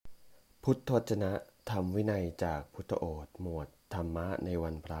พุทธวจนะธรรมวินัยจากพุทธโอษฐ์หมวดธรรมะใน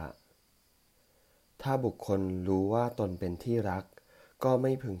วันพระ ถ้าบุคคลรู้ว่าตนเป็นที่รักก็ไ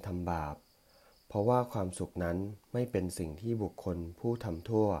ม่พึงทำบาป เพราะว่าความสุขนั้นไม่เป็นสิ่งที่บุคคลผู้ทำ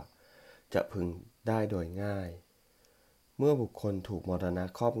ชั่วจะพึงได้โดยง่าย เมื่อบุคคลถูกมรณะ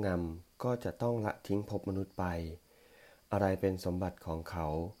ครอบงำก็จะต้องละทิ้งภพมนุษย์ไป อะไรเป็นสมบัติของเขา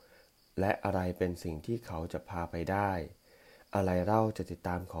และอะไรเป็นสิ่งที่เขาจะพาไปได้ อะไรเล่าจะติดต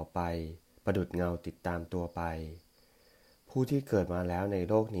ามเขาไป ประดุจเงาติดตามตัวไป ผู้ที่เกิดมาแล้วใน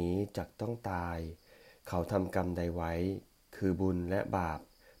โลกนี้จักต้องตาย เขาทำกรรมใดไว้ คือบุญและบาป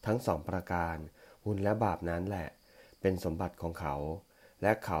ทั้งสองประการ บุญและบาปนั้นแหละเป็นสมบัติของเขา แล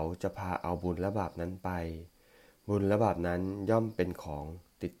ะเขาจะพาเอาบุญและบาปนั้นไป บุญและบาปนั้นย่อมเป็นของ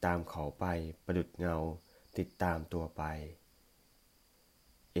ติดตามเขาไป ประดุจเงาติดตามตัวไป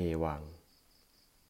เอวัง